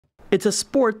It's a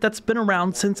sport that's been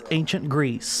around since ancient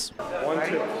Greece. 1,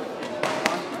 2.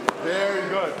 Very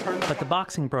good. But the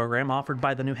boxing program offered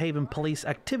by the New Haven Police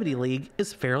Activity League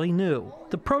is fairly new.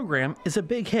 The program is a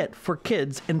big hit for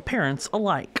kids and parents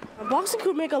alike. Boxing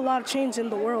could make a lot of change in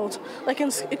the world. Like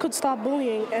it could stop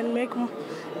bullying and make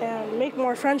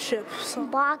more friendships. So.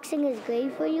 Boxing is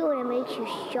great for you and it makes you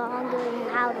stronger in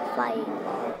how to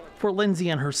fight. For Lindsay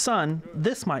and her son,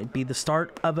 this might be the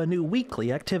start of a new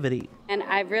weekly activity. And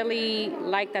I really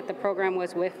liked that the program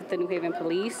was with the New Haven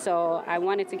Police, so I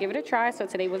wanted to give it a try. So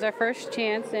today was our first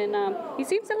chance, and he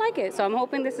seems to like it. So I'm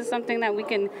hoping this is something that we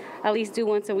can at least do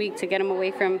once a week to get him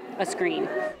away from a screen.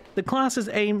 The classes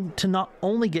aim to not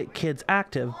only get kids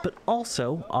active, but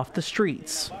also off the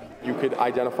streets. You could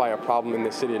identify a problem in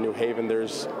the city of New Haven.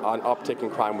 There's an uptick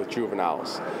in crime with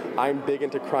juveniles. I'm big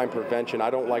into crime prevention. I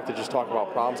don't like to just talk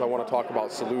about problems. I want to talk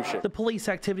about solutions. The Police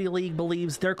Activity League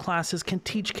believes their classes can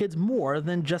teach kids more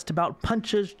than just about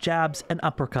punches, jabs, and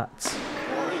uppercuts.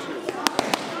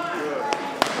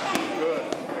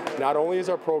 Not only is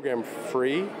our program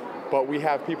free, but we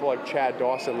have people like Chad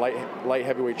Dawson, light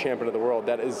heavyweight champion of the world,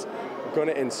 that is going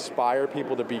to inspire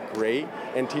people to be great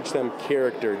and teach them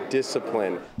character,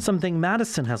 discipline. Something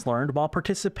Madison has learned while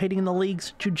participating in the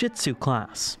league's jiu-jitsu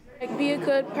class. Be a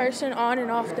good person on and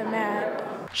off the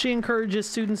mat. She encourages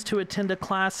students to attend a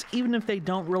class even if they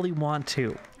don't really want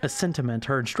to, a sentiment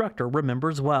her instructor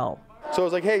remembers well. So I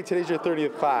was like, hey, today's your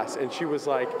 30th class. And she was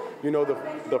like, you know,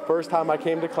 the first time I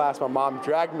came to class, my mom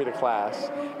dragged me to class,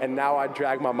 and now I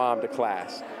drag my mom to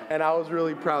class. And I was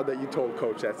really proud that you told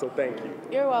Coach that, so thank you.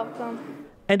 You're welcome.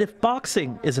 And if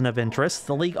boxing isn't of interest,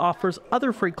 the league offers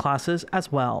other free classes as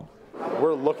well.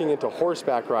 We're looking into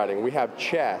horseback riding. We have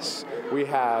chess. We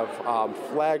have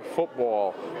flag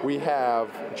football. We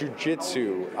have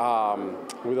jiu-jitsu.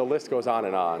 The list goes on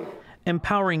and on.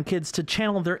 Empowering kids to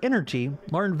channel their energy,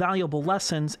 learn valuable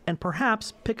lessons, and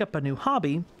perhaps pick up a new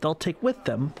hobby they'll take with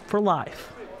them for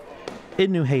life.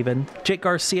 In New Haven, Jake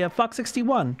Garcia, Fox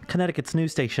 61, Connecticut's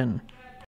news station.